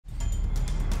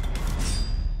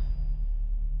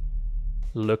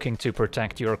Looking to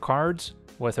protect your cards?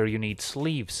 Whether you need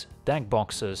sleeves, deck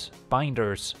boxes,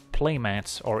 binders,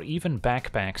 playmats, or even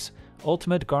backpacks,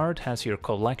 Ultimate Guard has your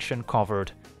collection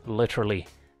covered. Literally.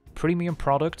 Premium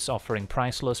products offering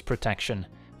priceless protection.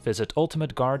 Visit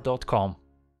ultimateguard.com.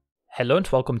 Hello and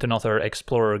welcome to another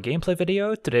Explorer gameplay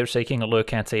video. Today we're taking a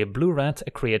look at a blue-red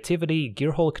Creativity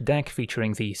Gearhulk deck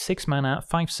featuring the 6-mana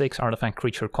 5/6 artifact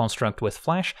creature construct with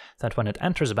flash that when it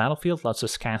enters the battlefield lets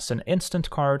us cast an instant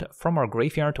card from our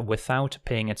graveyard without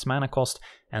paying its mana cost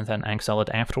and then exile it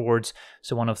afterwards.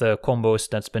 So one of the combos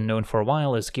that's been known for a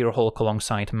while is Gearhulk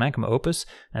alongside Magma Opus,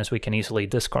 as we can easily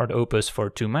discard Opus for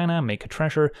 2 mana, make a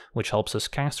treasure, which helps us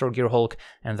cast our Gearhulk,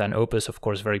 and then Opus, of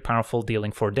course, very powerful,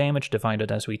 dealing 4 damage, divided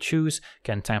as we choose,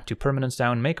 can tap 2 permanents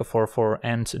down, make a 4/4,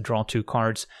 and draw 2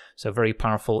 cards. So very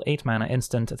powerful 8 mana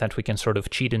instant that we can sort of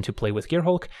cheat into play with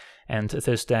Gearhulk. And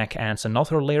this deck adds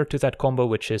another layer to that combo,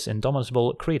 which is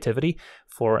Indomitable Creativity.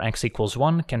 For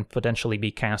X=1 can potentially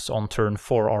be cast on turn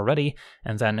 4 already,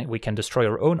 and then we can destroy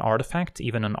our own artifact,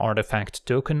 even an artifact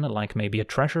token, like maybe a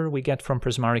treasure we get from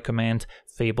Prismari Command,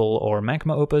 Fable, or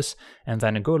Magma Opus, and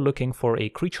then go looking for a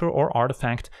creature or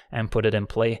artifact and put it in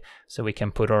play. So we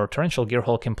can put our Torrential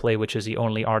Gearhulk in play, which is the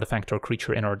only artifact or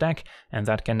creature in our deck, and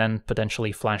that can then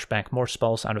potentially flash back more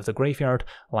spells out of the graveyard,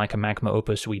 like a Magma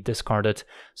Opus we discarded.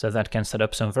 So that can set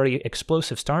up some very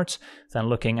explosive starts. Then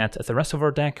looking at the rest of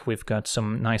our deck, we've got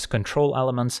some nice control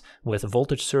elements with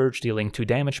Voltage Surge dealing 2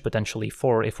 damage, potentially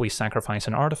 4 if we sacrifice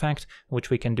an artifact, which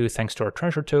we can do thanks to our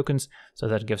treasure tokens, so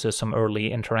that gives us some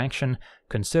early interaction.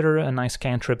 Consider a nice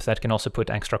cantrip that can also put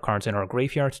extra cards in our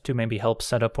graveyard to maybe help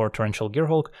set up our Torrential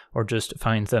Gearhulk, or just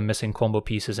find the missing combo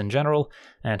pieces in general.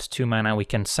 At 2 mana we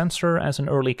can Censor as an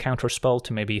early counter spell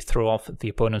to maybe throw off the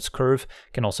opponent's curve,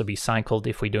 can also be cycled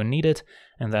if we don't need it.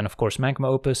 And then of course Magma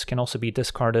Opus can also be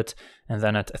discarded. And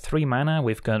then at 3 mana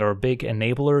we've got our big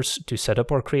enablers to set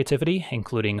up our creativity,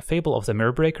 including Fable of the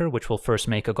Mirrorbreaker, which will first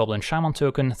make a Goblin Shaman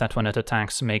token that when it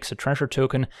attacks makes a treasure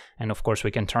token, and of course we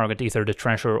can target either the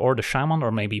treasure or the shaman,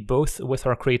 or maybe both with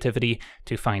our creativity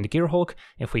to find Gearhulk.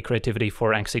 If we creativity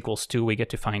for X=2 we get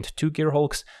to find 2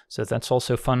 Gearhulks, so that's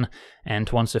also fun. And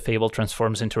once the Fable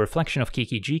transforms into Reflection of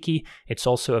Kiki Jiki, it's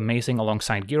also amazing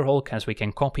alongside Gearhulk, as we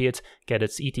can copy it, get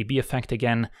its ETB effect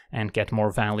again, and get more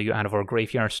value out of our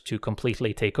graveyard to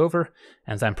completely take over.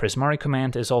 And then Prismari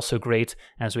Command is also great,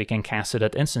 as we can cast it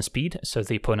at instant speed, so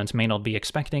the opponent may not be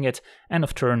expecting it. End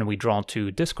of turn we draw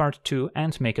 2, discard 2,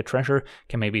 and make a treasure,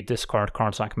 can maybe discard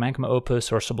cards like Magma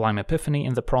Opus or Sublime Epiphany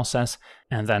in the process.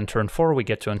 And then turn 4 we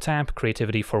get to untap,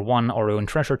 creativity for 1, our own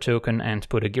treasure token, and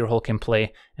put a Gearhulk in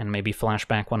play, and maybe flash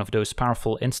back one of those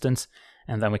powerful instants.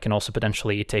 And then we can also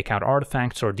potentially take out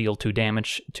artifacts or deal 2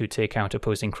 damage to take out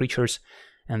opposing creatures.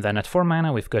 And then at 4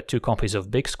 mana we've got 2 copies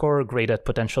of Big Score, great at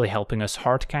potentially helping us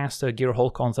hardcast a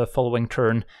Gearhulk on the following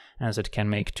turn, as it can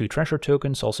make 2 treasure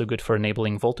tokens, also good for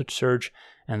enabling Voltage Surge.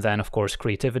 And then of course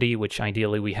Creativity, which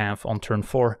ideally we have on turn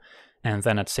 4. And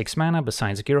then at 6 mana,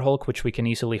 besides Gearhulk, which we can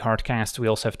easily hardcast, we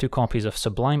also have 2 copies of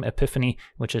Sublime Epiphany,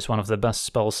 which is one of the best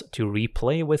spells to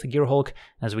replay with Gearhulk,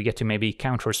 as we get to maybe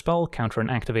counter a spell, counter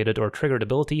an activated or triggered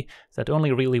ability that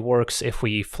only really works if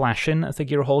we flash in the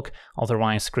Gearhulk.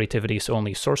 Otherwise Creativity is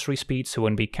only sorcery speed, so we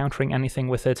wouldn't be countering anything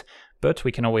with it. But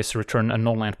we can always return a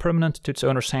non-land permanent to its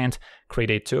owner's hand, create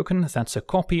a token that's a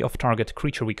copy of target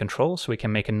creature we control, so we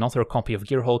can make another copy of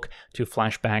Gearhulk to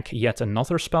flash back yet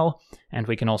another spell, and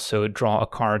we can also draw a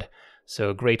card.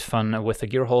 So great fun with the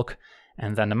Gearhulk.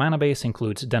 And then the mana base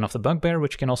includes Den of the Bugbear,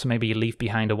 which can also maybe leave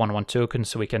behind a 1/1 token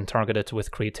so we can target it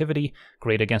with Creativity,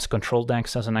 great against control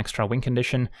decks as an extra win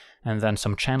condition. And then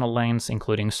some channel lands,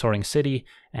 including Soaring City,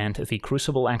 and the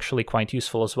Crucible actually quite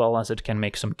useful as well, as it can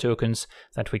make some tokens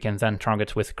that we can then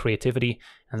target with Creativity.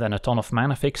 And then a ton of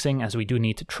mana fixing, as we do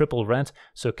need triple red,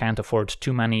 so can't afford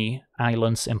too many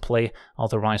islands in play,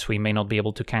 otherwise we may not be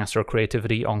able to cast our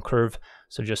Creativity on curve.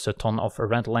 So just a ton of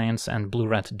red lands and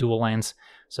blue-red dual lands.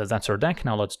 So that's our deck.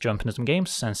 Now let's jump into some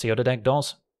games and see how the deck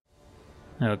does.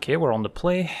 Okay, we're on the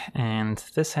play, and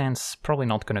this hand's probably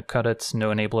not going to cut it.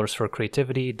 No enablers for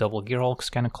Creativity, double Gearhulk's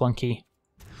kind of clunky.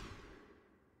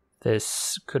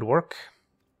 This could work.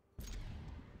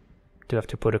 Do have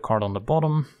to put a card on the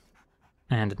bottom,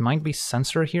 and it might be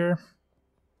Censor here.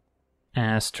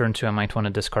 As turn 2 I might want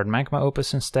to discard Magma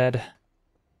Opus instead,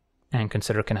 and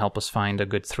Consider can help us find a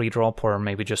good 3-drop, or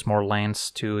maybe just more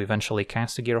lands to eventually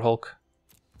cast a Gearhulk.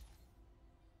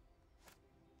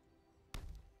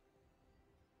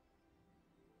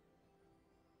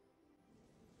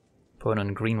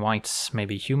 Opponent green-whites,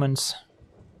 maybe humans.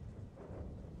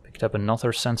 Picked up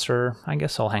another Censor. I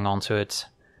guess I'll hang on to it.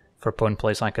 For opponent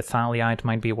plays like a Thalia, it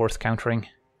might be worth countering.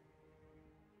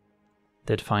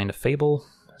 Did find a Fable,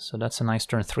 so that's a nice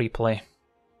turn 3 play.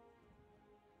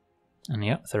 And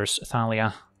yeah, there's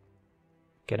Thalia.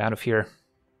 Get out of here.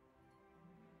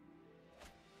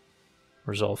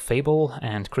 Resolve Fable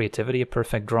and Creativity, a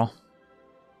perfect draw.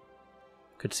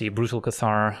 Could see Brutal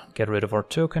Cathar, get rid of our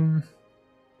token,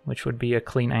 which would be a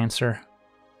clean answer.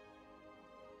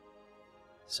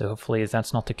 So hopefully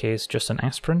that's not the case, just an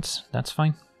Aspirant, that's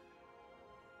fine.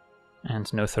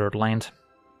 And no third land.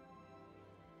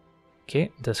 Okay,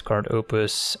 discard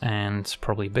Opus and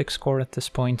probably big score at this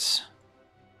point.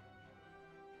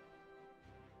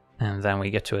 And then we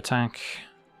get to attack.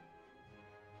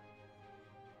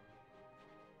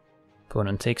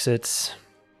 Opponent takes it,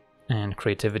 and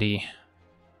Creativity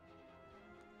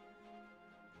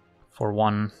for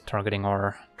 1, targeting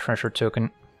our treasure token.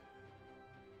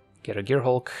 Get a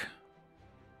Gearhulk.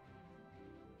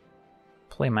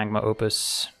 Play Magma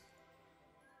Opus.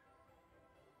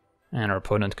 And our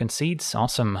opponent concedes.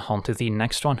 Awesome, on to the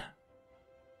next one.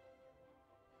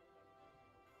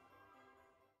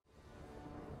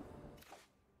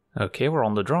 Okay, we're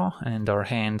on the draw, and our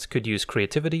hand could use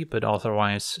Creativity, but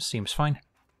otherwise seems fine.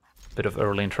 Bit of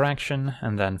early interaction,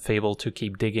 and then Fable to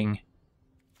keep digging.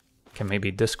 Can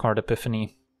maybe discard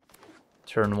Epiphany.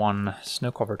 Turn 1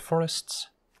 Snow-Covered Forests.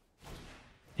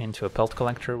 Into a Pelt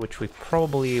Collector, which we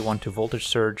probably want to Voltage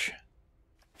Surge.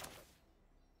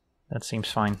 That seems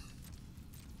fine.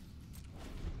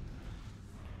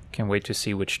 Can't wait to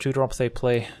see which 2-drop they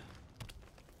play.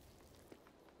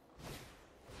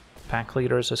 Pack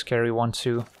Leaders as carry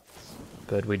 1/2,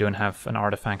 but we don't have an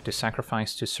artifact to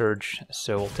sacrifice to Surge,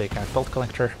 so we'll take out Pelt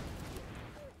Collector.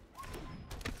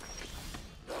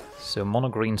 So mono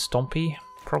green Stompy,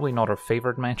 probably not our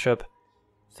favorite matchup.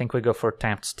 I think we go for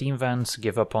tapped Steam Vents,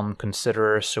 give up on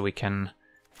Considerer so we can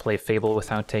play Fable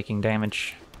without taking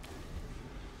damage.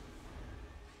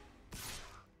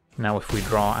 Now if we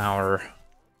draw our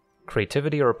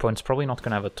Creativity, our opponent's probably not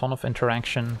going to have a ton of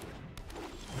interaction.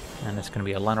 And it's going to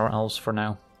be a Llanowar Elves for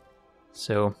now.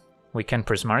 So we can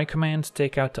Prismari Command,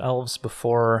 take out the Elves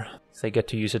before they get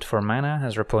to use it for mana,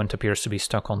 as our opponent appears to be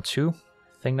stuck on 2.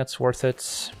 I think that's worth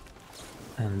it.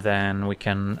 And then we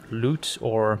can loot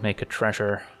or make a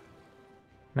treasure.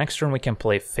 Next turn we can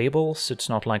play Fable, so it's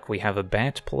not like we have a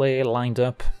bad play lined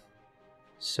up.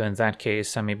 So in that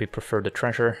case I maybe prefer the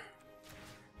treasure.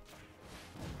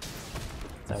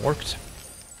 That worked.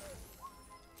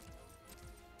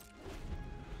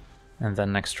 And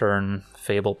then next turn,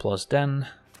 Fable plus Den.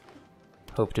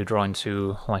 Hope to draw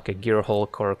into like a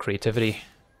Gearhulk or a Creativity.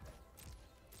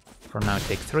 For now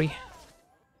take 3.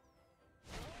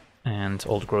 And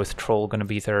Old Growth Troll gonna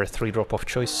be their 3-drop of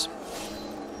choice.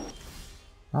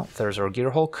 Oh, there's our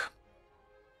Gearhulk.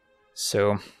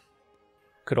 So,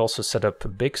 could also set up a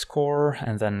big score,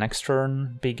 and then next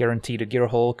turn be guaranteed a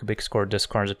Gearhulk, big score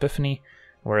discards Epiphany.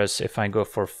 Whereas if I go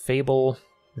for Fable,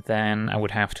 then I would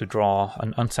have to draw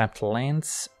an untapped land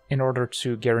in order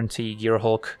to guarantee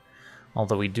Gearhulk,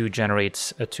 although we do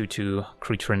generate a 2/2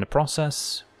 creature in the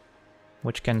process,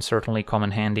 which can certainly come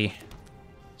in handy.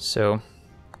 So,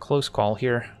 close call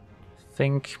here.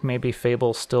 Think maybe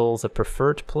Fable's still the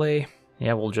preferred play.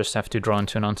 Yeah, we'll just have to draw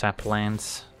into an untapped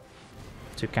land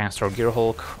to cast our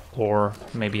Gearhulk, or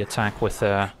maybe attack with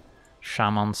a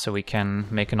Shaman so we can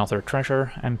make another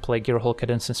treasure and play Gearhulk at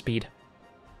instant speed.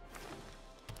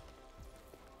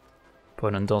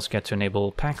 Opponent does get to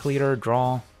enable Pack Leader,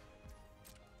 draw,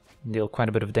 deal quite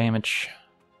a bit of damage.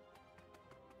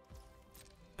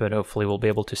 But hopefully we'll be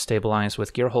able to stabilize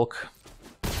with Gearhulk.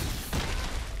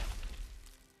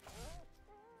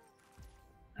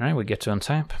 Alright, we get to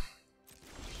untap.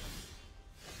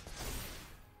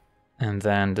 And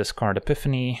then discard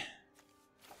Epiphany.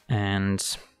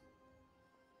 And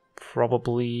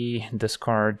probably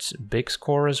discard Big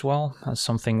Score as well. That's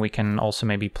something we can also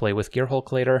maybe play with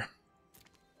Gearhulk later.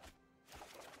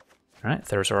 Alright,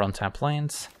 there's our untapped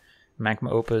lands.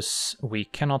 Magma Opus, we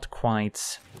cannot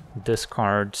quite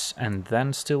discard and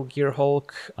then still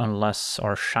Gearhulk, unless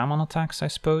our Shaman attacks, I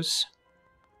suppose.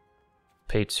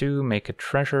 Pay 2, make a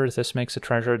treasure, this makes a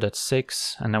treasure, that's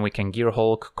 6, and then we can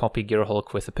Gearhulk, copy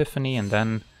Gearhulk with Epiphany, and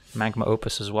then Magma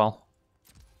Opus as well.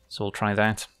 So we'll try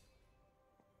that.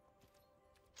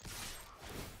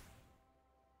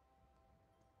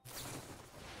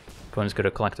 Opponent's got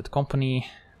a Collected Company,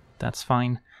 that's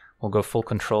fine. We'll go full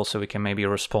control so we can maybe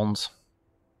respond.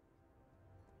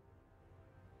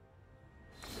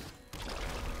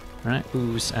 Alright,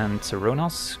 Ooze and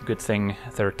Zeronas. Good thing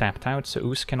they're tapped out, so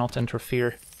Ooze cannot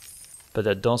interfere. But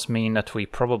that does mean that we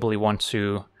probably want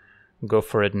to go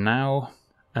for it now,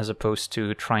 as opposed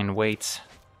to try and wait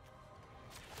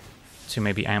to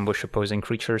maybe ambush opposing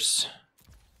creatures.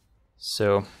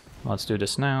 So let's do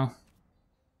this now.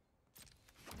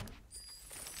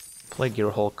 Play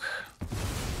Gearhulk.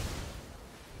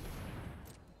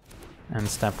 And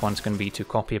step 1's going to be to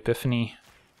copy Epiphany.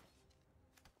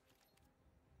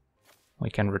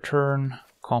 We can return,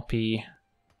 copy,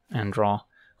 and draw.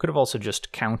 Could have also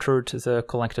just countered the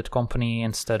collected company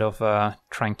instead of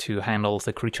trying to handle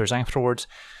the creatures afterwards,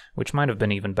 which might have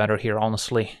been even better here,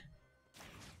 honestly.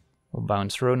 We'll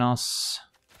bounce Ronos,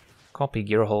 copy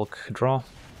Gearhulk, draw.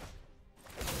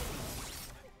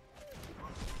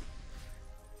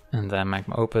 And then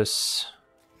Magma Opus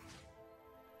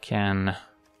can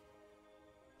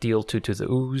deal 2 to the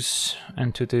ooze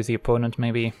and 2 to the opponent,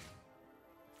 maybe.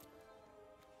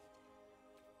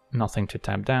 Nothing to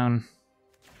tap down.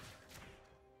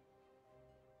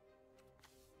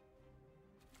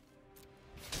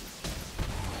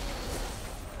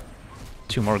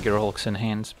 Two more Gearhulks in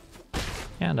hand.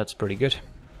 Yeah, that's pretty good.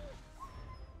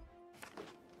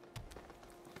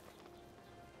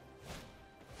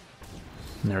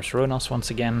 And there's Ronos once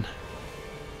again.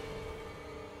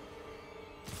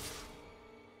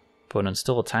 Opponent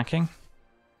still attacking.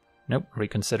 Nope,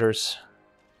 reconsiders.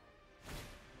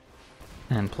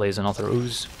 And plays another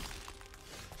ooze.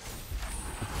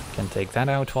 Can take that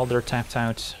out while they're tapped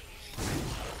out.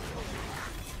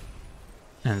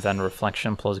 And then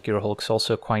Reflection plus Gearhulk's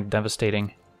also quite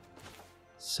devastating.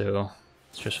 So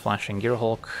it's just flashing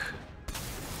Gearhulk.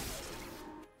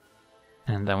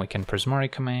 And then we can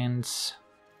Prismari commands,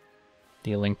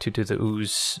 dealing 2 to the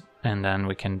ooze, and then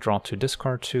we can draw to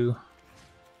discard 2.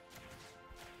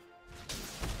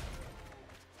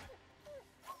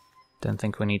 Don't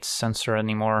think we need Censor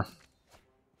anymore.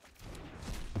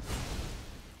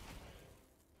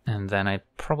 And then I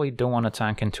probably don't want to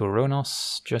attack into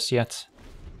Ronos just yet.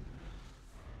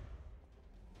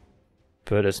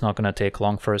 But it's not going to take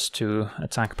long for us to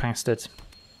attack past it.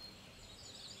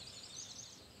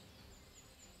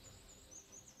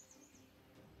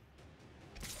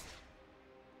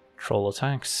 Troll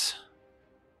attacks.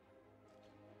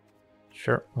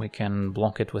 Sure, we can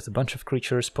block it with a bunch of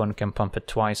creatures. Opponent can pump it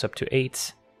twice up to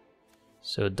 8.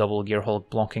 So double Gearhulk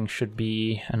blocking should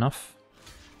be enough.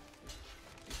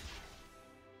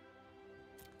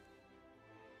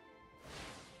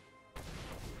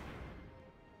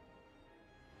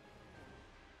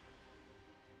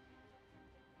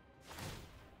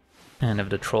 And if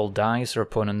the troll dies, our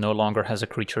opponent no longer has a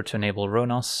creature to enable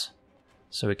Ronos,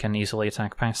 so we can easily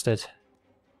attack past it.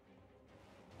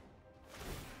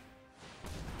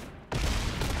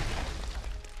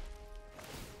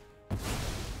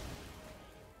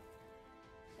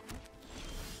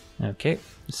 Okay,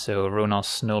 so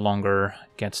Ronos no longer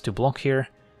gets to block here,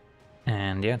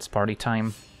 and yeah, it's party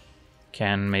time.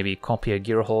 Can maybe copy a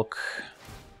Gearhulk,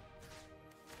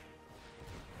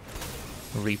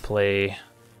 replay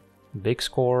Big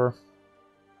Score,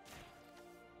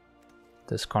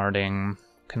 discarding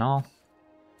Canal,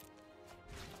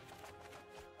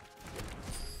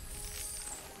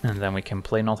 and then we can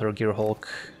play another Gearhulk,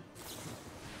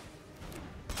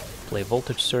 play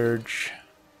Voltage Surge,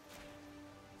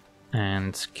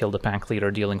 and kill the pack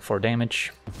leader, dealing 4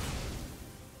 damage.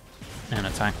 And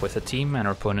attack with a team, and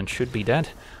our opponent should be dead.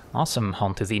 Awesome,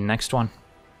 on to the next one.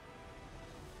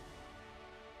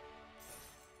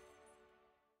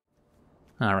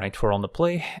 Alright, we're on the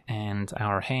play, and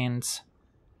our hand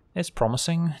is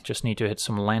promising. Just need to hit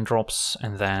some land drops,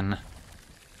 and then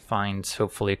find,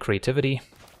 hopefully, a Creativity.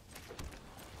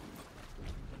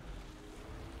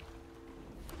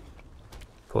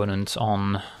 Opponent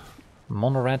on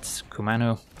Mono-red,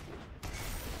 Kumano.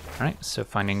 Alright, so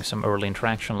finding some early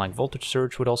interaction like Voltage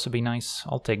Surge would also be nice.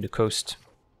 I'll take the Coast.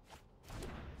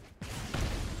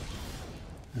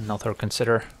 Another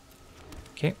Consider.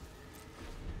 Okay.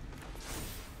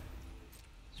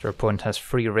 So our opponent has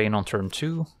free reign on turn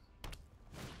 2.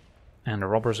 And the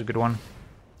Robber's a good one.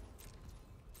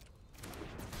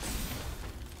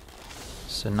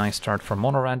 So nice start for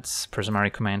Mono-reds.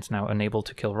 Prismari command now unable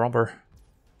to kill Robber.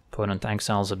 Opponent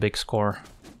exiles a Big Score.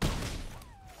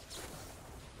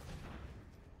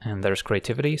 And there's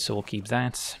Creativity, so we'll keep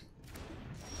that.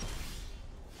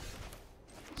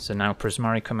 So now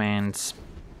Prismari commands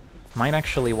might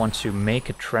actually want to make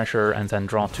a treasure and then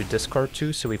draw to discard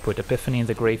 2, so we put Epiphany in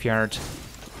the graveyard.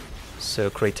 So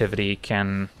Creativity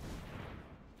can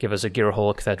give us a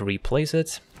Gearhulk that replays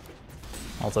it.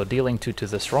 Although dealing 2 to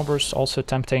this Robber's also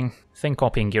tempting. I think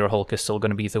copying Gearhulk is still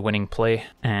going to be the winning play,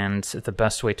 and the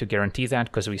best way to guarantee that,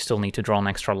 because we still need to draw an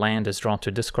extra land, is draw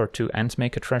to discard 2 and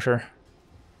make a treasure.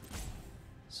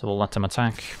 So we'll let them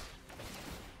attack.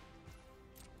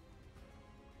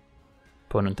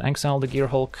 Opponent exiled the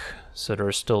Gearhulk, so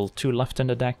there's still 2 left in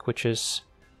the deck, which is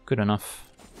good enough.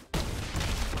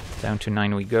 Down to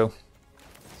 9 we go.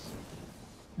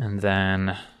 And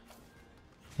then,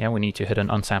 yeah, we need to hit an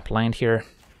untapped land here.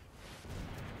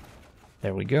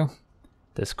 There we go.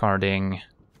 Discarding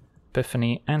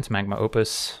Epiphany and Magma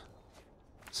Opus.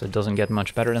 So it doesn't get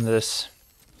much better than this.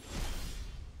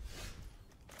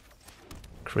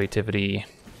 Creativity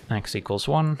X equals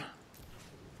 1.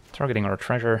 Targeting our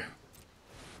treasure.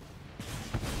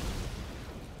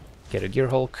 Get a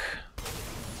Gearhulk.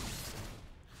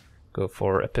 Go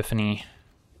for Epiphany.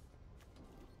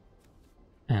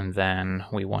 And then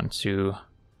we want to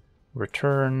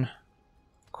return,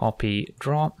 copy,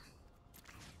 draw.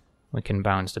 We can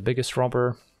bounce the biggest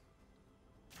robber.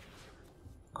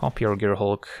 Copy our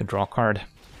Gearhulk, draw a card.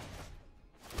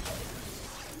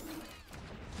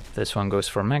 This one goes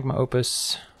for Magma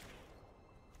Opus.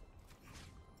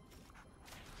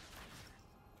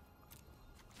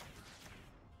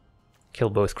 Kill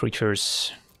both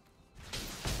creatures.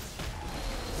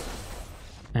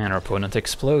 And our opponent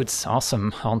explodes.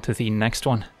 Awesome. On to the next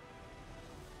one.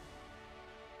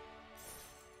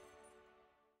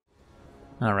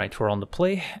 Alright, we're on the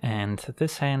play, and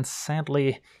this hand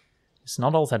sadly is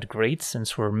not all that great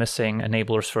since we're missing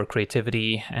enablers for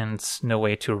creativity and no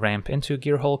way to ramp into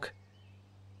Gearhulk.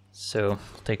 So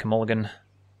we'll take a mulligan.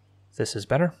 This is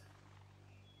better.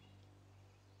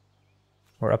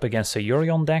 We're up against a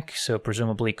Yorion deck, so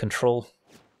presumably control.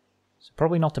 So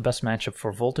probably not the best matchup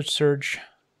for Voltage Surge,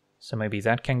 so maybe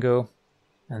that can go.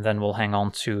 And then we'll hang on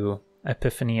to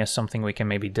Epiphany as something we can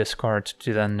maybe discard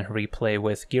to then replay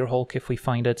with Gearhulk if we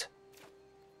find it.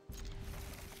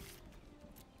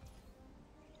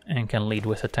 And can lead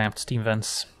with a tapped Steam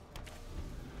Vents.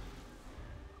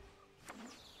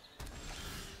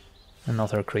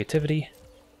 Another creativity.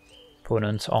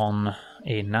 Opponent on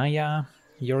a Naya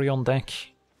Yorion deck.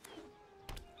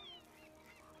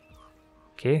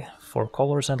 Okay, 4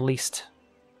 colors at least.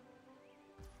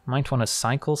 Might want to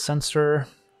cycle Sensor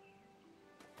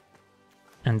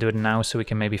and do it now so we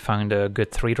can maybe find a good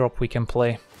 3-drop we can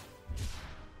play.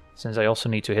 Since I also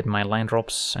need to hit my land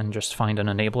drops and just find an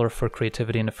enabler for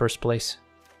creativity in the first place.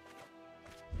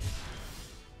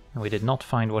 We did not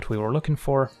find what we were looking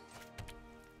for.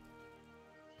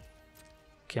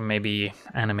 Okay, maybe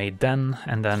animate Den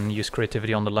and then use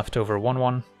creativity on the leftover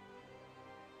 1/1.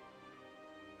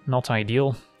 Not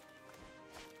ideal,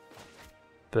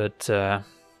 but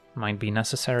might be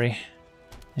necessary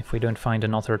if we don't find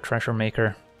another treasure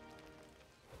maker.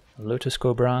 Lotus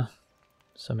Cobra,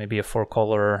 so maybe a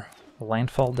 4-color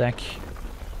landfall deck.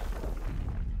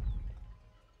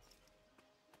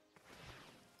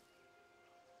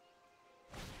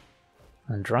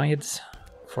 And Dryads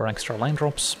for extra land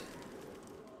drops.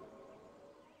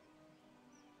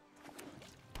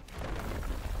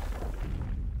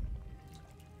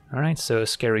 Alright, so a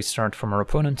scary start from our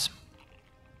opponent.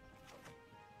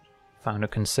 Found a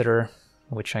Consider,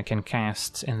 which I can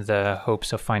cast in the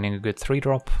hopes of finding a good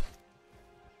 3-drop.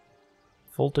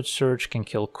 Voltage Surge can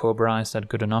kill Cobra, is that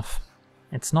good enough?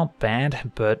 It's not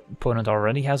bad, but opponent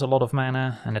already has a lot of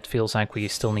mana, and it feels like we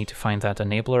still need to find that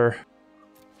enabler.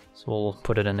 So we'll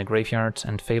put it in the graveyard,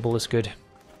 and Fable is good.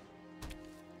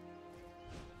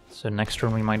 So next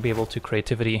turn we might be able to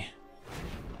creativity.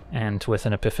 And with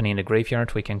an Epiphany in the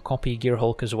graveyard we can copy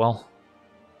Gearhulk as well.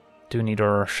 Do need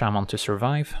our Shaman to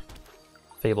survive.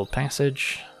 Fabled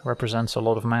Passage represents a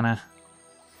lot of mana.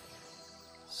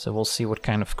 So we'll see what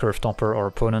kind of curve topper our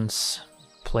opponent's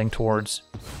playing towards.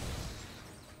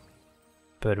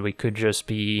 But we could just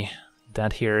be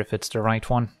dead here if it's the right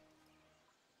one.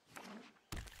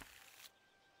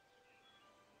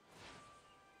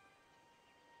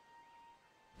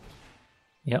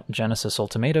 Yep, Genesis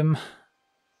Ultimatum.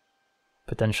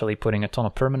 Potentially putting a ton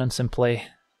of permanents in play.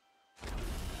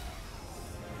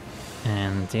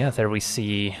 And yeah, there we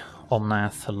see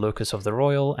Omnath, Locus of the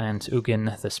Royal, and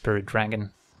Ugin, the Spirit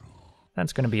Dragon.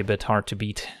 That's going to be a bit hard to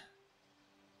beat.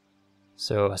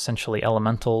 So essentially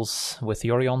elementals with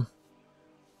Yorion.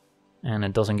 And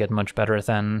it doesn't get much better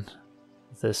than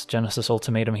this Genesis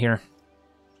Ultimatum here.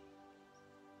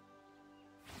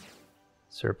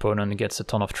 So your opponent gets a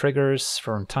ton of triggers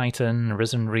from Titan,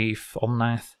 Risen Reef,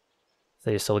 Omnath.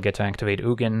 They still get to activate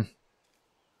Ugin.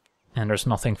 And there's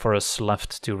nothing for us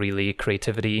left to really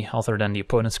creativity other than the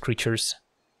opponent's creatures.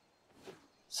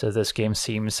 So this game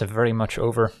seems very much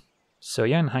over. So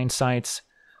yeah, in hindsight,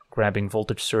 grabbing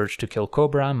Voltage Surge to kill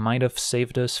Cobra might have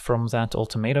saved us from that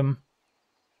ultimatum.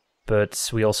 But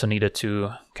we also needed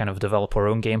to kind of develop our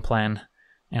own game plan.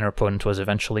 And our opponent was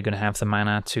eventually going to have the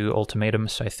mana to ultimatum,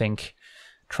 so I think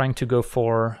Trying to go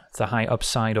for the high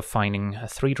upside of finding a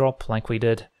 3-drop like we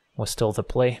did was still the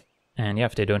play. And yeah,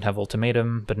 if they don't have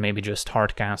Ultimatum, but maybe just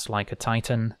hardcast like a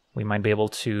Titan, we might be able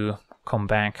to come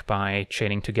back by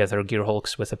chaining together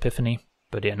Gearhulks with Epiphany.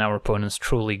 But yeah, now our opponent's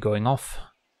truly going off.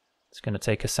 It's going to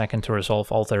take a second to resolve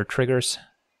all their triggers.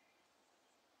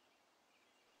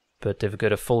 But they've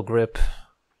got a full grip,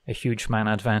 a huge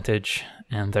mana advantage,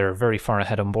 and they're very far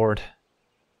ahead on board.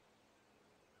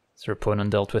 So our opponent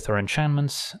dealt with our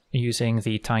enchantments using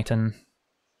the Titan.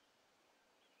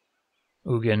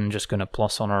 Ugin just gonna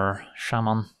plus on our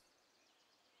Shaman.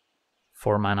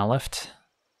 4 mana left.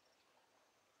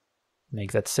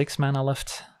 Make that 6 mana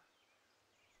left.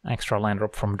 Extra land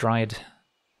drop from Dryad.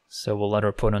 So we'll let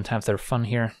our opponent have their fun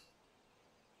here.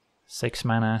 6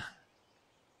 mana.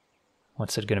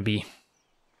 What's it gonna be?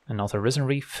 Another Risen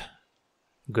Reef.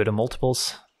 Go to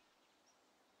multiples.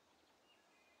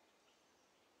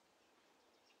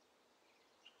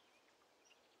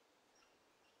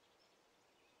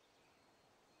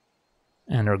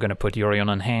 And they're gonna put Yorion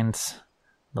on hand.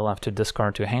 They'll have to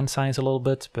discard to hand size a little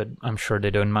bit, but I'm sure they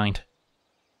don't mind.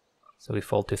 So we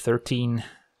fall to 13.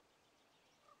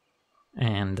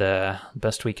 And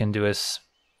best we can do is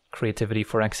creativity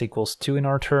for x equals 2 in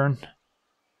our turn,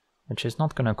 which is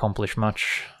not gonna accomplish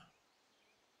much.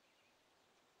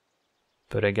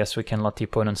 But I guess we can let the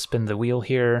opponent spin the wheel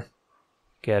here,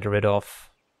 get rid of...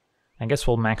 I guess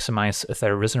we'll maximize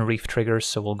their Risen Reef triggers,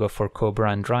 so we'll go for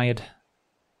Cobra and Dryad.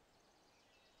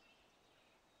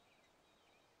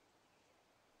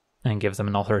 And give them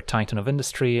another Titan of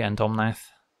Industry and Omnath.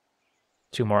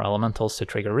 2 more elementals to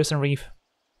trigger Risen Reef.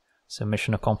 So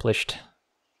mission accomplished.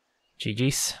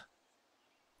 GG's.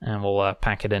 And we'll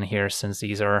pack it in here since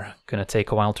these are gonna take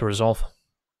a while to resolve.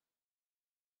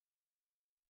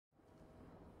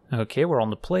 Okay, we're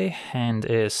on the play. Hand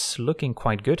is looking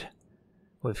quite good.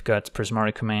 We've got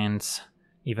Prismari commands,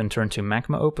 even turn to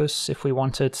Magma Opus if we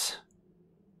want it.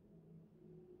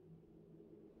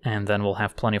 And then we'll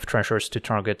have plenty of treasures to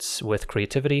target with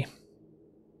creativity.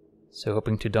 So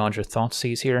hoping to dodge a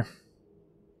Thoughtseize here.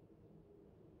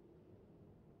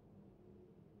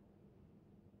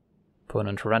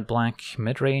 Opponent red-black,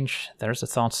 mid-range. There's a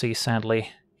Thoughtseize,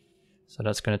 sadly. So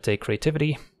that's going to take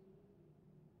creativity.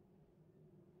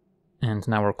 And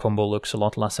now our combo looks a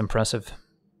lot less impressive.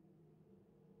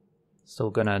 Still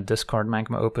gonna discard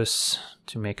Magma Opus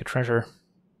to make a treasure.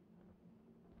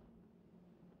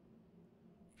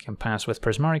 Can pass with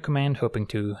Prismari command, hoping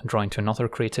to draw into another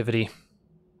creativity.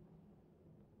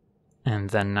 And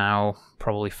then now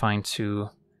probably fine to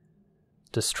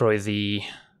destroy the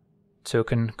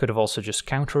token. Could have also just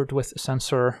countered with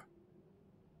Censor,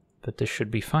 but this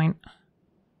should be fine.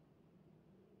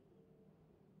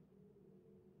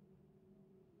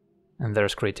 And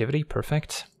there's creativity,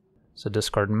 perfect. So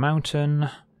discard Mountain,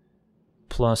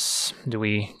 plus do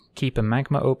we keep a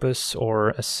Magma Opus or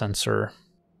a Censor?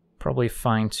 Probably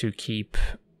fine to keep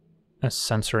a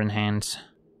Censor in hand,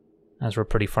 as we're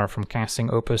pretty far from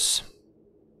casting Opus.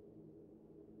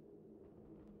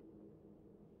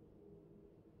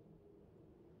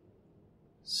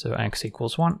 So x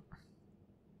equals 1.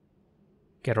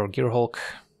 Get our Gearhulk.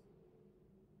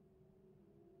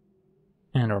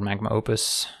 And our Magma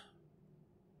Opus.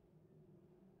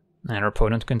 And our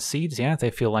opponent concedes. Yeah,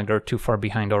 they feel like they're too far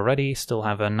behind already. Still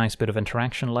have a nice bit of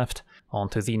interaction left. On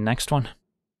to the next one.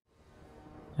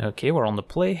 Okay, we're on the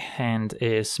play. Hand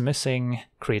is missing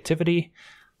creativity.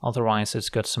 Otherwise, it's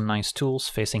got some nice tools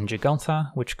facing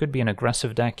Gigantha, which could be an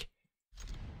aggressive deck.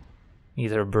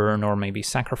 Either burn or maybe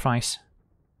sacrifice.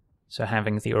 So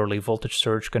having the early voltage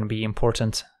surge going to be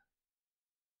important.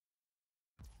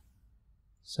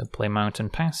 So play Mountain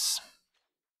Pass.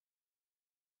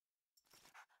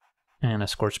 And a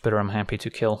Scorched Bitter I'm happy to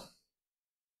kill.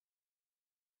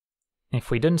 If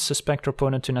we didn't suspect our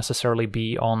opponent to necessarily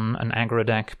be on an aggro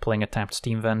deck, playing a tapped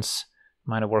Steam Vents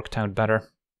might have worked out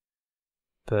better.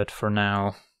 But for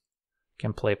now,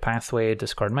 can play Pathway,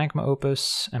 discard Magma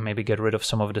Opus, and maybe get rid of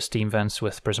some of the Steam Vents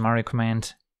with Prismari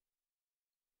command.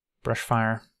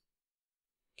 Brushfire.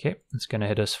 Okay, it's gonna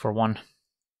hit us for 1.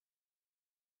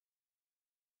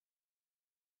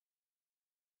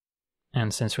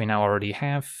 And since we now already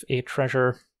have a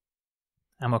treasure,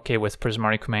 I'm okay with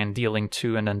Prismari command dealing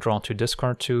 2 and then draw 2,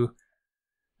 discard 2.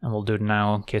 And we'll do it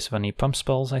now in case of any pump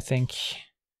spells, I think.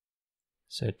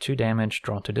 So 2 damage,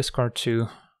 draw 2, discard 2.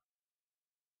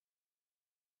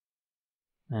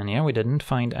 And yeah, we didn't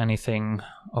find anything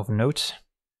of note.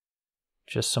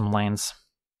 Just some lands.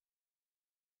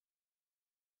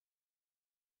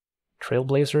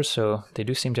 Trailblazers, so they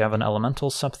do seem to have an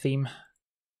elemental sub-theme.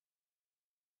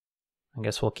 I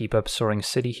guess we'll keep up Soaring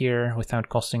City here without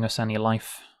costing us any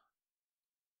life.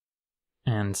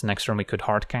 And next turn we could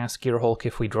hardcast Gearhulk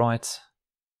if we draw it,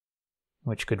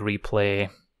 which could replay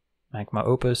Magma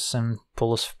Opus and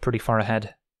pull us pretty far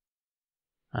ahead.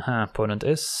 Opponent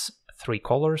is 3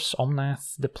 colors,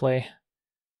 Omnath the play.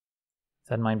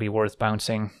 That might be worth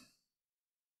bouncing.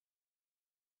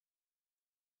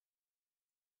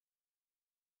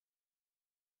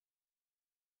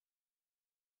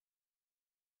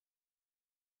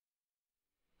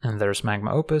 And there's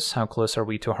Magma Opus. How close are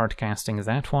we to hardcasting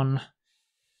that one?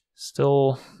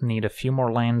 Still need a few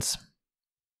more lands.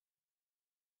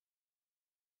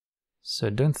 So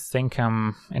don't think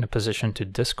I'm in a position to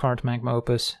discard Magma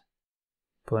Opus.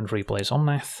 Opponent replays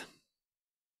Omnath.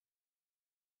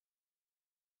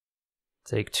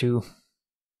 Take 2.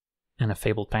 And a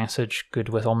Fabled Passage, good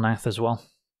with Omnath as well.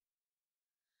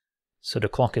 So the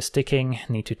clock is ticking,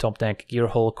 need to top deck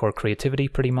Gearhulk or Creativity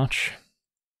pretty much.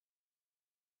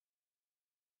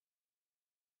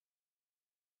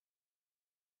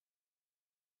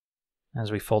 As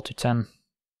we fall to 10.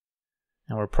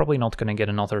 And we're probably not going to get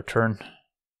another turn.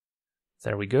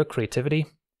 There we go, Creativity.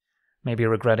 Maybe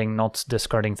regretting not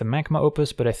discarding the Magma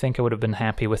Opus, but I think I would have been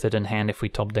happy with it in hand if we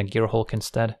top deck Gearhulk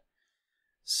instead.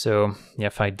 So, yeah,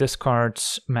 if I discard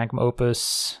Magma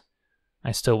Opus,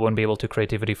 I still won't be able to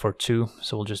Creativity for 2,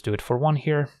 so we'll just do it for 1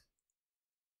 here.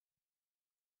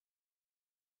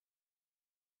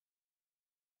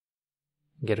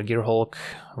 Get a Gearhulk,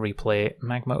 replay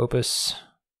Magma Opus.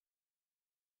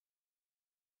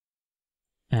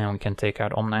 And we can take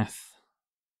out Omnath.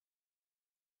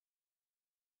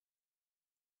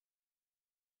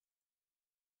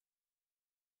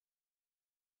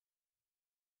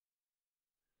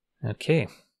 Okay.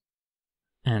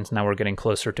 And now we're getting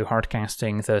closer to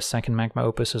hardcasting the second Magma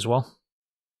Opus as well.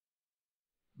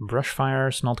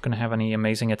 Brushfire's not going to have any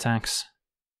amazing attacks.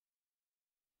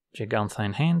 Gigantha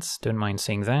in hand, don't mind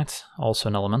seeing that. Also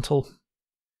an Elemental.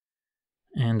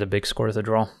 And a big score of the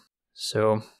draw.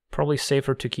 So probably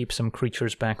safer to keep some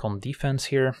creatures back on defense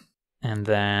here. And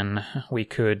then we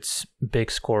could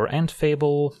big score and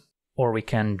Fable, or we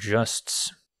can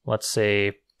just, let's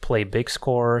say, play big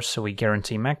score, so we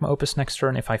guarantee Magma Opus next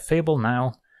turn. If I Fable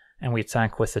now, and we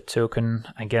attack with the token,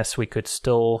 I guess we could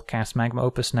still cast Magma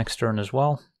Opus next turn as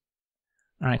well.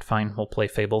 Alright, fine, we'll play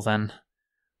Fable then.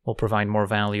 We'll provide more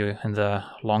value in the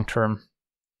long term.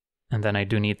 And then I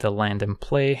do need the land in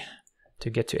play to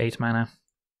get to 8 mana.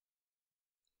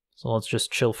 So let's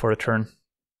just chill for a turn.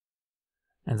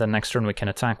 And then next turn we can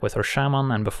attack with our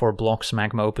Shaman, and before blocks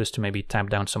Magma Opus to maybe tap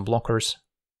down some blockers.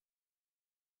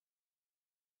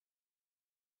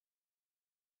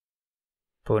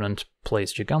 Opponent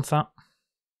plays Gigantha.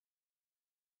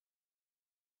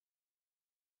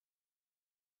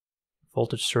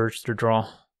 Voltage Surge to draw.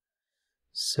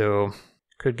 So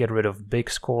could get rid of big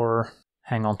score,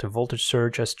 hang on to Voltage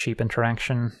Surge as cheap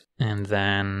interaction, and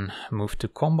then move to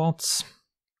combats.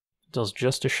 Does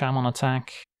just a Shaman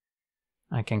attack.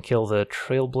 I can kill the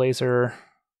Trailblazer,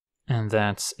 and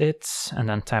that's it. And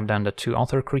then tap down the 2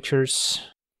 other creatures.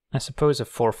 I suppose a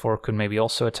 4/4 could maybe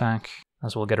also attack,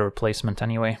 as we'll get a replacement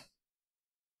anyway.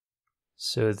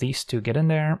 So these 2 get in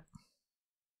there.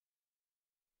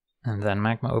 And then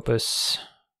Magma Opus,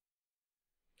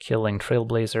 killing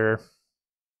Trailblazer,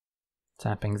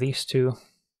 tapping these 2.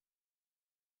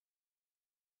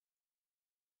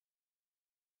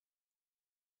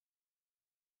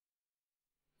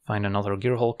 Find another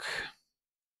Gearhulk.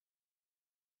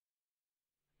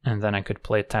 And then I could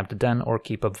play Tap the Den or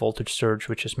keep up Voltage Surge,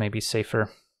 which is maybe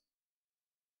safer.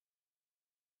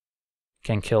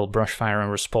 Can kill Brushfire in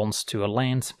response to a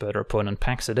land, but our opponent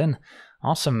packs it in.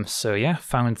 Awesome, so yeah,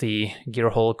 found the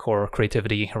Gearhulk or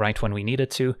Creativity right when we needed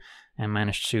to, and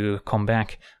managed to come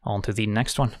back onto the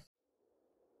next one.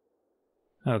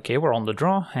 Okay, we're on the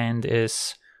draw, and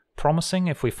is promising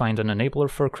if we find an enabler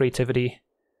for Creativity.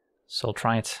 So I'll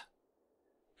try it.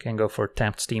 Can go for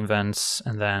tapped Steam Vents,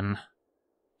 and then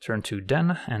turn to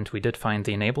Den, and we did find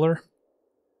the enabler.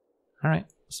 Alright,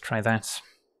 let's try that.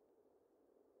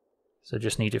 So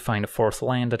just need to find a 4th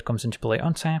land that comes into play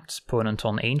untapped. Opponent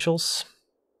on Angels.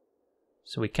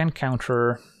 So we can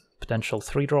counter potential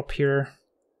 3-drop here.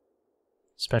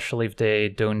 Especially if they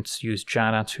don't use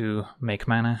Jada to make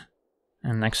mana.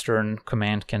 And next turn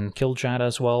Command can kill Jada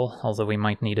as well, although we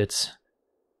might need it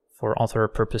for other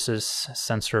purposes.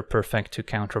 Censor Perfect to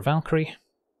counter Valkyrie.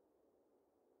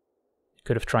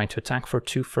 Could have tried to attack for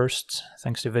 2 first,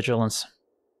 thanks to Vigilance.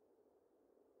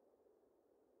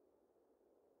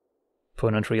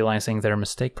 Opponent realizing their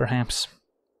mistake, perhaps.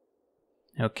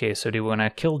 Okay, so do we want to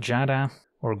kill Jada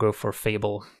or go for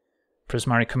Fable?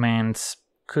 Prismari Command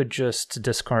could just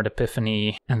discard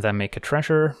Epiphany and then make a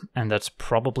treasure, and that's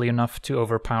probably enough to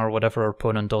overpower whatever our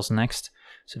opponent does next.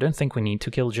 So I don't think we need to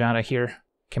kill Jada here.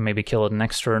 Can maybe kill it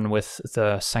next turn with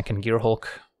the second Gearhulk.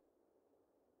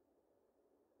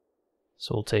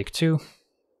 So we'll take 2.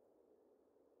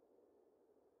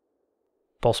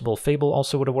 Possible Fable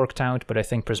also would have worked out, but I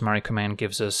think Prismari Command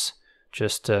gives us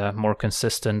just a more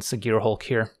consistent Gearhulk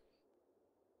here.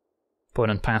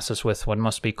 Opponent passes with what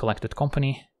must be Collected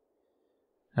Company.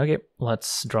 Okay,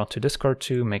 let's draw to discard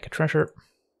 2, make a treasure.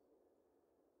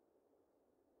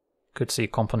 Could see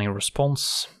Company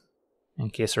response,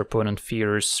 in case our opponent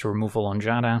fears removal on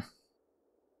Jada.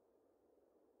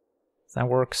 That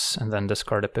works, and then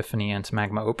discard Epiphany and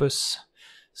Magma Opus.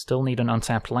 Still need an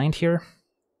untapped land here.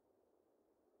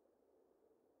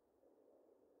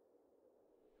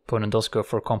 Opponent does go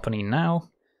for Company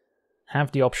now.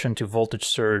 Have the option to Voltage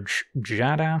Surge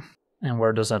Jada. And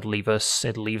where does that leave us?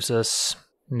 It leaves us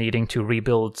needing to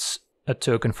rebuild a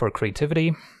token for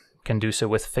Creativity. Can do so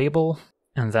with Fable.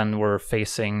 And then we're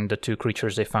facing the 2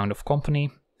 creatures they found of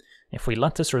Company. If we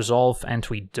let this resolve and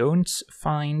we don't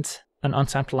find an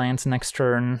untapped land next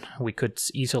turn, we could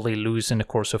easily lose in the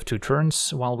course of 2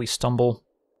 turns while we stumble.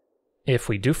 If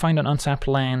we do find an untapped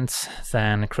land,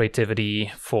 then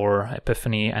Creativity for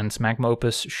Epiphany and Magma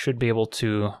Opus should be able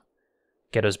to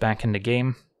get us back in the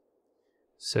game.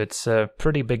 So it's a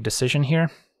pretty big decision here.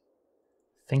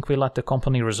 I think we let the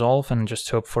Company resolve and just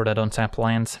hope for that untapped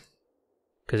land.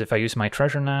 Because if I use my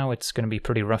treasure now, it's going to be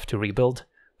pretty rough to rebuild.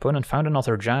 Opponent found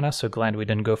another Jada, so glad we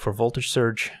didn't go for Voltage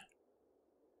Surge.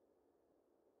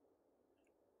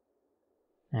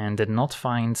 And did not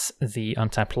find the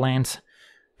untapped land,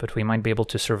 but we might be able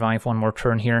to survive one more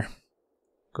turn here.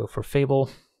 Go for Fable.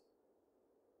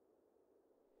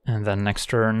 And then next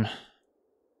turn,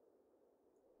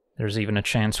 there's even a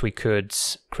chance we could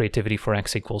Creativity for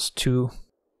X equals 2,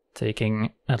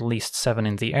 taking at least 7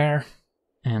 in the air.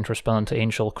 And Resplendent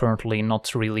Angel currently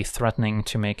not really threatening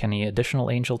to make any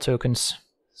additional angel tokens.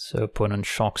 So opponent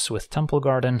shocks with Temple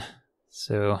Garden.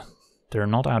 So they're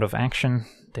not out of action.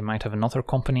 They might have another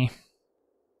Company.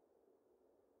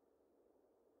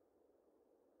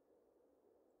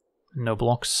 No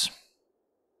blocks.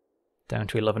 Down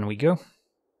to 11 we go.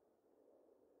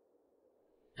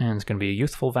 And it's going to be a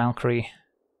Youthful Valkyrie.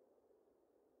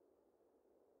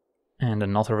 And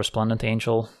another Resplendent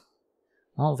Angel.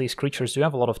 Well, these creatures do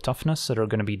have a lot of toughness that are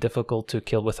going to be difficult to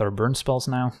kill with our burn spells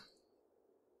now.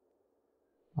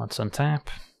 Let's untap.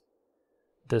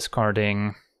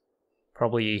 Discarding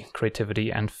probably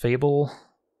Creativity and Fable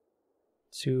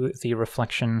to the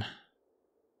Reflection.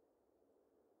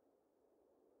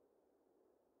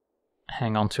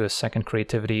 Hang on to a second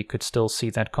Creativity, could still see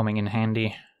that coming in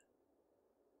handy.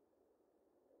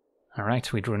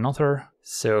 Alright, we drew another.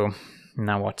 So,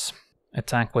 now what?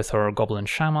 Attack with our Goblin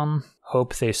Shaman.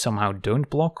 Hope they somehow don't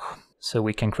block, so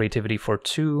we can Creativity for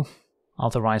 2.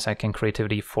 Otherwise I can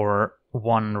Creativity for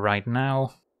 1 right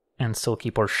now, and still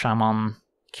keep our Shaman,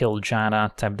 kill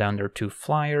Jada, tap down their 2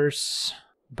 flyers,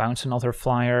 bounce another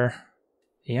flyer.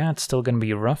 Yeah, it's still gonna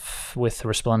be rough, with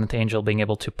Resplendent Angel being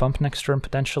able to pump next turn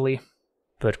potentially,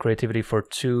 but Creativity for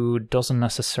 2 doesn't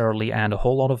necessarily add a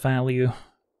whole lot of value.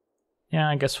 Yeah,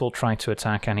 I guess we'll try to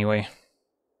attack anyway.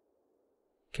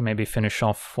 Can maybe finish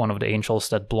off one of the angels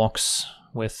that blocks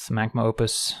with Magma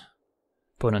Opus.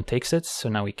 Opponent takes it, so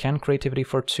now we can Creativity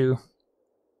for 2.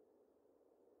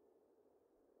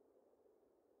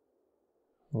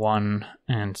 1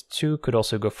 and 2, could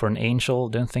also go for an angel,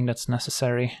 don't think that's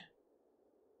necessary.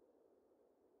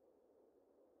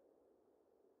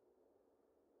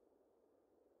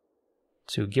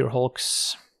 Two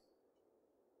Gearhulks.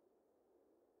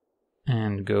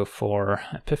 And go for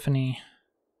Epiphany.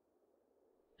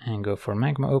 And go for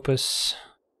Magma Opus.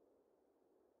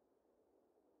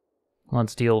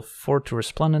 Let's deal 4 to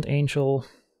Resplendent Angel.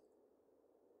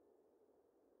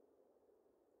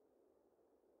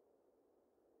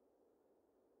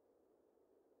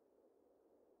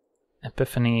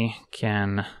 Epiphany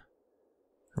can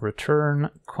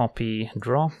return, copy,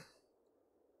 draw.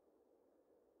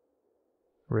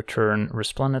 Return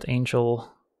Resplendent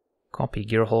Angel, copy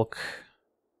Gearhulk,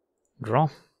 draw.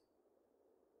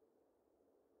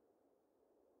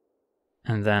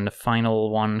 And then the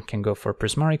final one can go for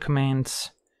Prismari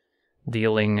Command,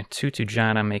 dealing 2 to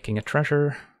Jada, making a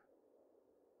treasure.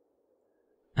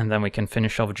 And then we can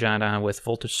finish off Jada with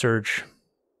Voltage Surge.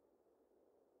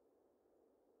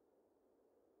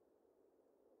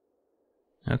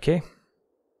 Okay.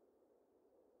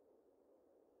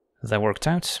 That worked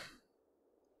out.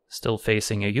 Still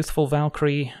facing a Youthful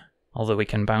Valkyrie, although we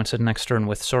can bounce it next turn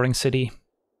with Soaring City.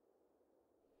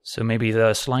 So maybe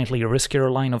the slightly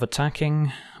riskier line of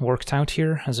attacking worked out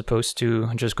here, as opposed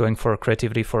to just going for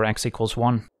creativity for x equals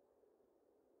 1.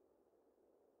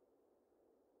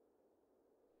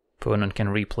 Opponent can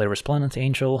replay Resplendent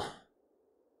Angel.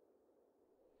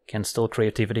 Can still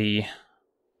creativity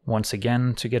once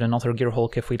again to get another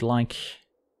Gearhulk if we'd like.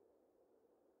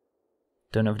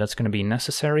 Don't know if that's going to be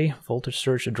necessary. Voltage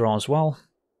Surge to draw as well.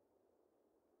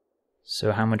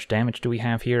 So how much damage do we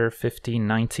have here? 15,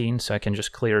 19, so I can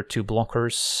just clear 2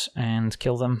 blockers and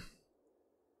kill them.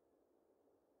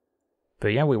 But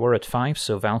yeah, we were at 5,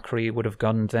 so Valkyrie would have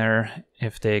gotten there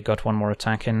if they got one more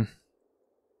attack in.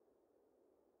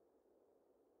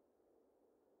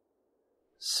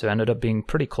 So ended up being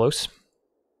pretty close.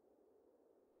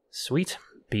 Sweet.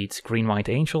 Beats Green-White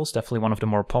Angels, definitely one of the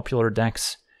more popular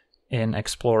decks in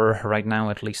Explorer right now,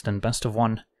 at least in Best of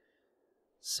 1.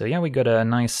 So yeah, we got a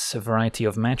nice variety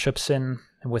of matchups in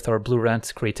with our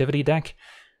blue-red creativity deck,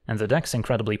 and the deck's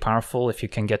incredibly powerful if you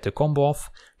can get the combo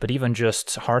off, but even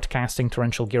just hard-casting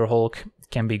Torrential Gearhulk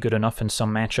can be good enough in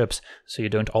some matchups, so you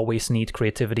don't always need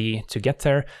creativity to get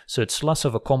there, so it's less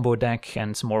of a combo deck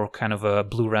and it's more kind of a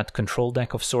blue-red control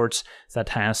deck of sorts that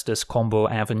has this combo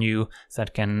avenue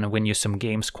that can win you some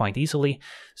games quite easily.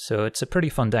 So it's a pretty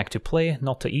fun deck to play,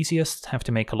 not the easiest, have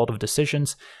to make a lot of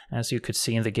decisions, as you could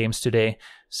see in the games today,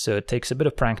 so it takes a bit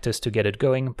of practice to get it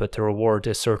going, but the reward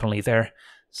is certainly there.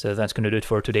 So that's going to do it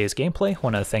for today's gameplay.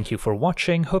 Want to thank you for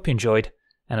watching, hope you enjoyed,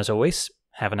 and as always,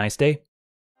 have a nice day.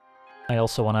 I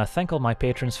also want to thank all my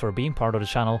patrons for being part of the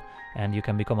channel, and you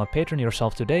can become a patron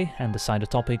yourself today and decide the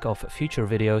topic of future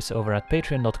videos over at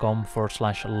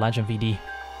patreon.com/LegenVD.